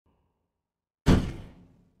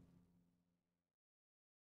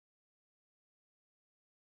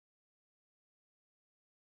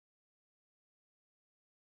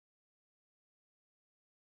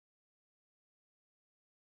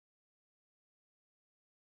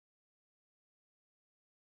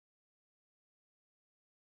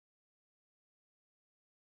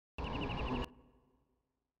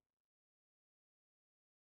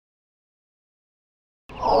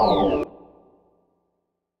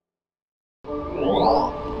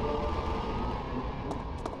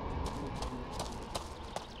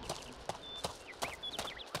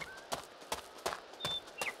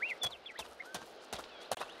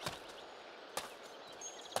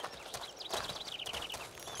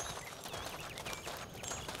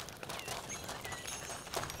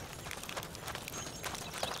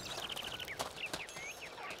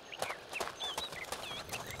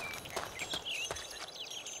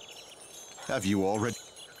Have you already?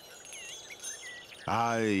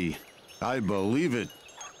 I believe it.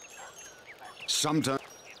 Sometimes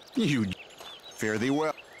you fare thee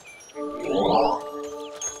well.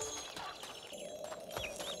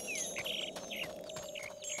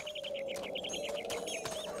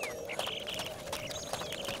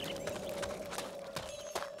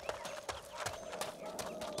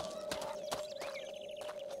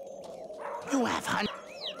 You have hunted.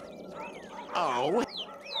 Oh.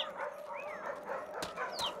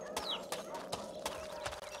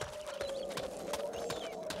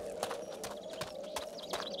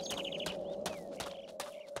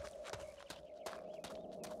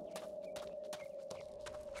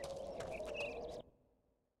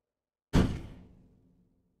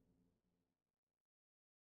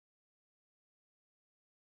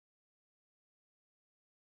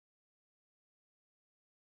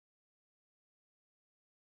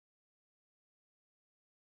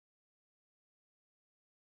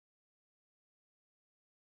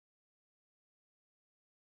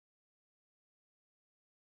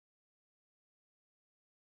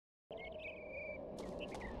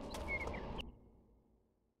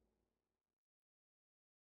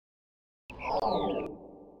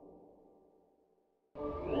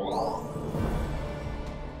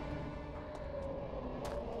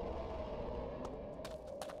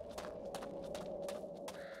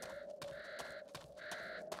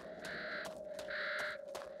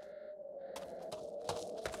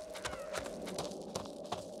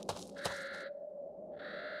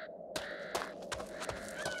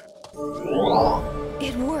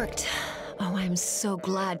 It worked. Oh, I'm so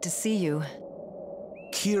glad to see you.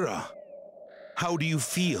 Kira, how do you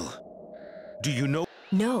feel? Do you know?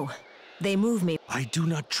 No, they move me. I do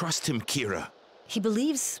not trust him, Kira. He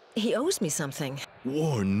believes he owes me something.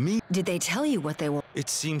 Warn me. Did they tell you what they want? It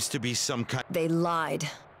seems to be some kind... They lied.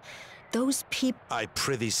 Those people... I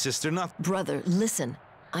prithee, sister, not... Brother, listen.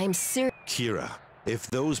 I am serious. Kira, if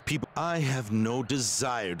those people... I have no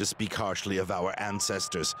desire to speak harshly of our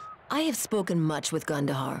ancestors. I have spoken much with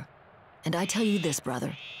Gundahar. And I tell you this,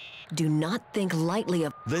 brother. Do not think lightly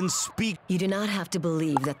of... Then speak... You do not have to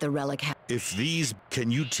believe that the relic If these...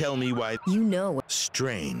 Can you tell me why... You know...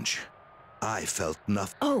 Strange. I felt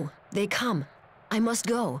nothing. Oh, they come. I must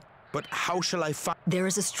go. But how shall I find... There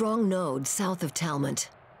is a strong node south of Talmont.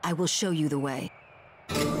 I will show you the way.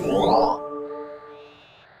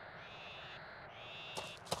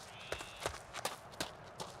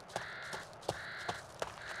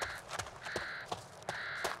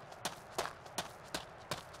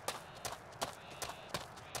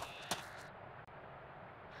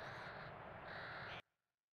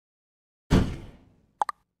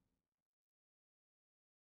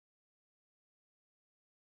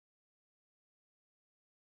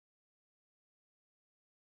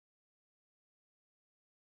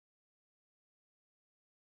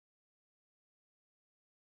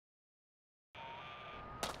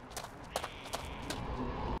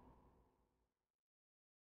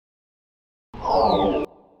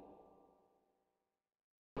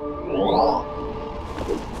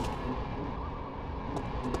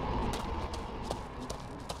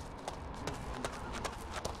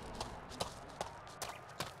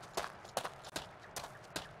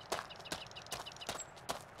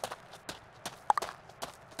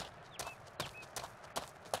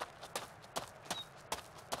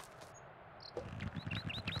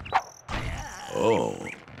 Oh,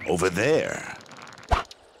 over there.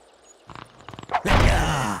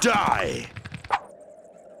 Die!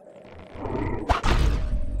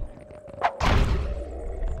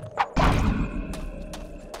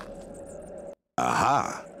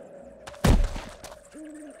 Aha!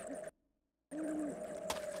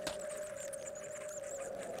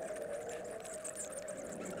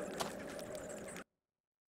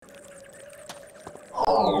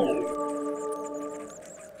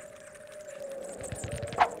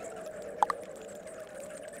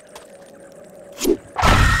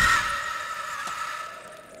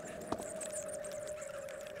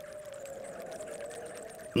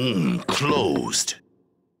 Closed.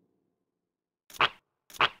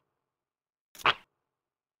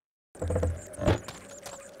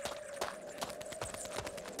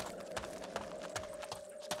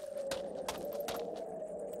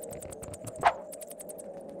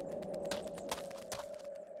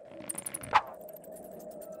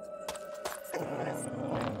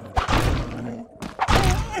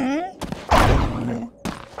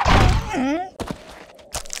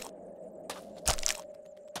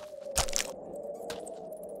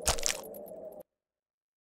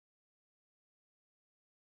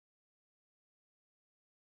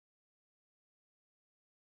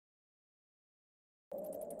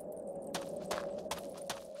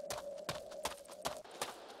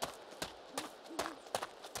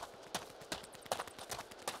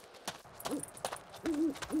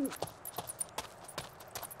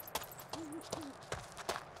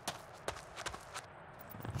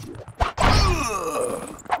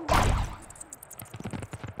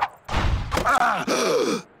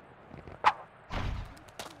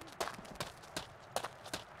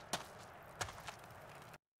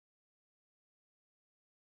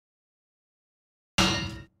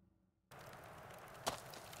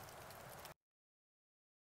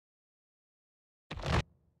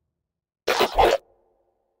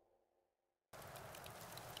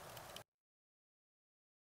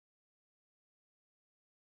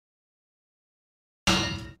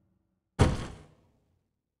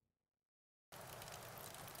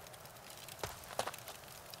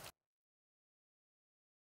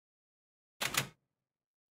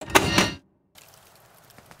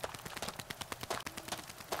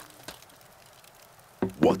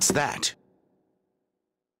 What's that?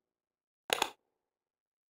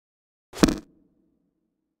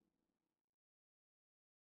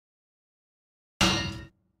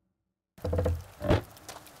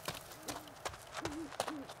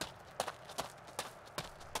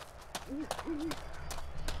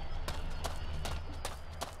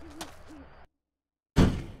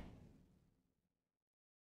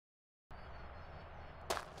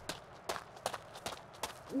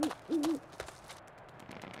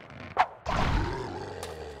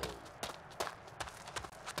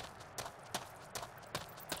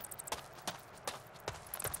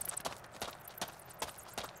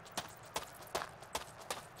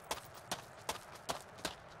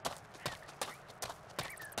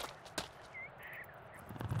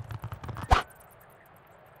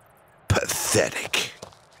 Pathetic.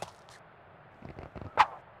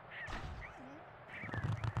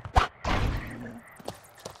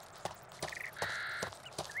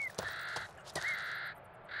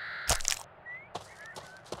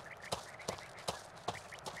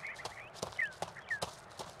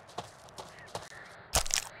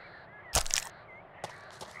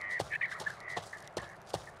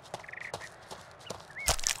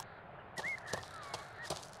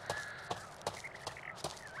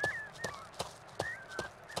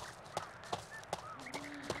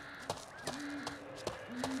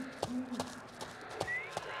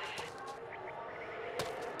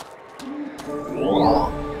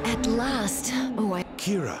 At last. Oh,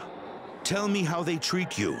 Kira, tell me how they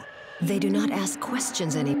treat you. They do not ask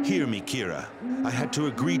questions any. Hear me, Kira. I had to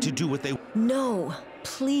agree to do what they... No,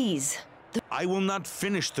 please. I will not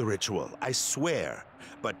finish the ritual, I swear.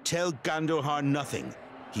 But tell Gandohar nothing.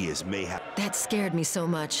 He is mayhap... That scared me so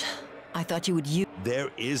much. I thought you would use... There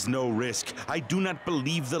is no risk. I do not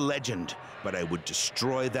believe the legend. But I would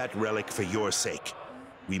destroy that relic for your sake.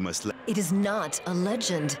 We must let... It is not a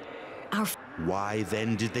legend. Our... Why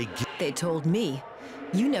then did they give... They told me.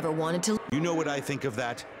 You never wanted to... You know what I think of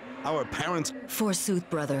that? Our parents... Forsooth,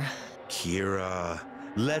 brother. Kira,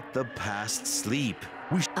 let the past sleep.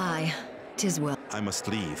 Aye, 'tis well. I must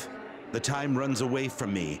leave. The time runs away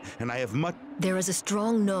from me, and I have much... There is a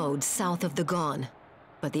strong node south of the Gone,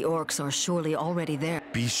 but the orcs are surely already there.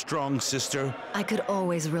 Be strong, sister. I could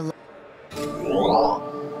always rely...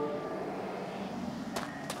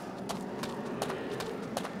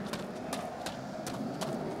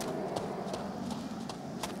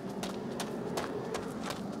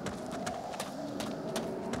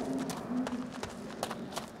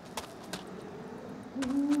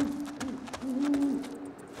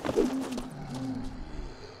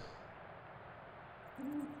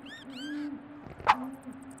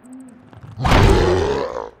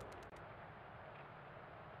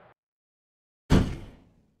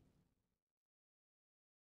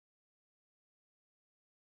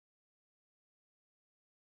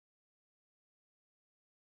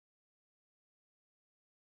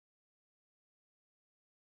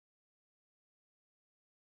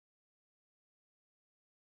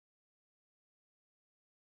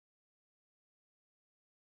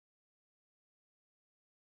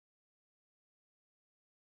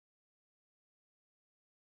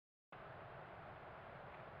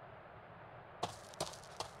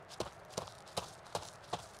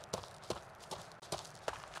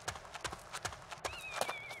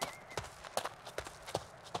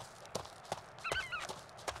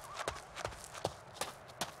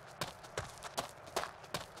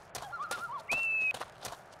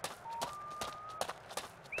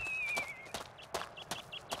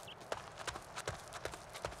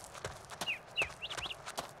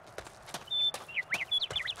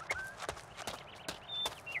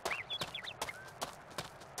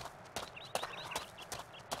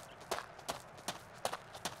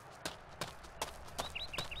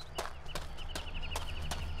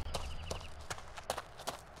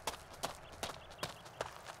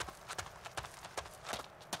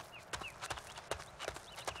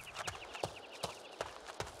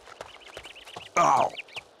 Ow!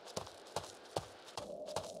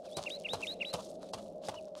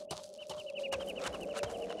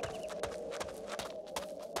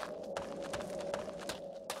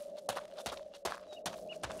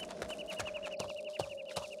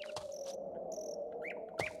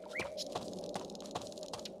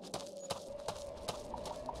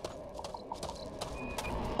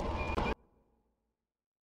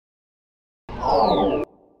 You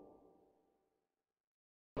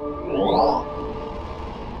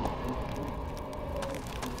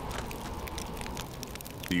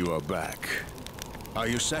are back. Are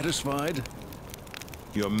you satisfied?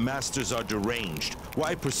 Your masters are deranged.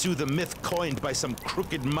 Why pursue the myth coined by some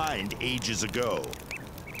crooked mind ages ago?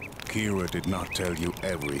 Kira did not tell you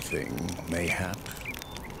everything, mayhap?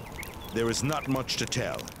 There is not much to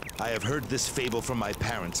tell. I have heard this fable from my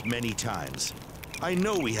parents many times. I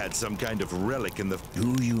know we had some kind of relic in the...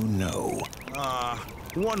 Do you know?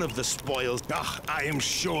 One of the spoils... I am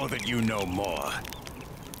sure that you know more.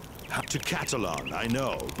 To Catalan, I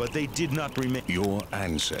know, but they did not remain... Your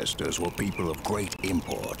ancestors were people of great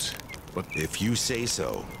import, but If you say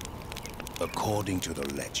so. according to the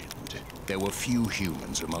legend, there were few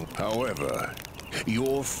humans among... However,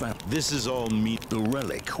 your This is all me... The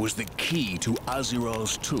relic was the key to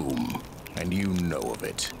Aziral's tomb, and you know of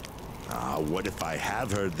it. What if I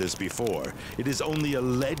have heard this before? It is only a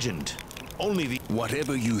legend. Only the...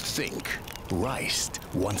 Whatever you think, Reist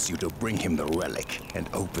wants you to bring him the relic and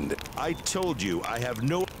open the... I told you, I have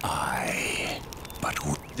no... But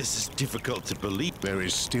This is difficult to believe. there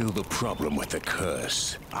is still the problem with the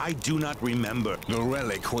curse. I do not remember. The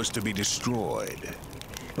relic was to be destroyed.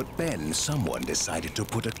 But then someone decided to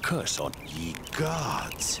put a curse on... Ye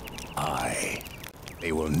gods.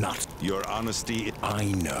 They will not... Your honesty... I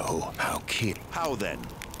know how How then?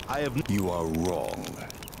 I have... You are wrong.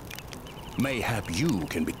 Mayhap you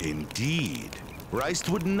can be... Indeed. Reist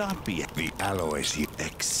would not be... The alloys you...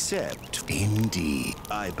 Except... Indeed.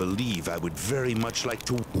 I believe I would very much like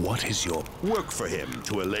to What is your... work for him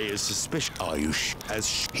to allay his suspicion. Are you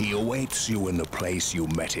He awaits you in the place you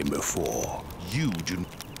met him before. You do...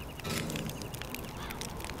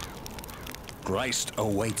 Christ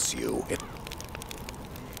awaits you.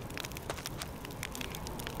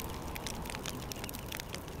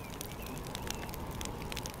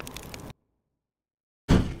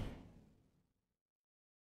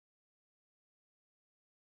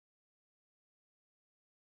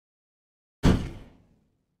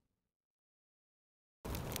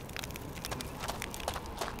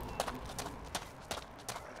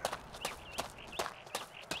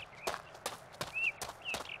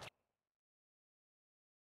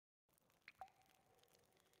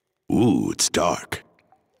 Ooh, it's dark.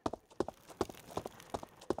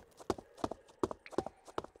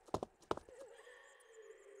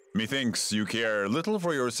 Methinks you care little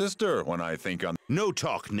for your sister when I think on... No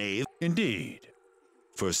talk, knave. Indeed.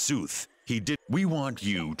 Forsooth, he did... We want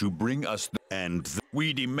you to bring us And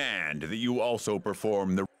We demand that you also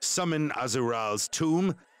perform the... summon Aziral's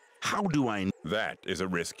tomb? How do I... That is a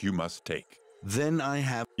risk you must take. Then I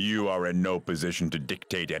have... You are in no position to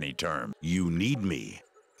dictate any term. You need me.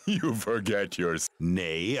 You forget your...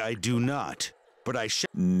 Nay, I do not. But I shall...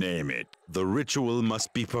 Name it. The ritual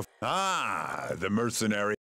must be The mercenary.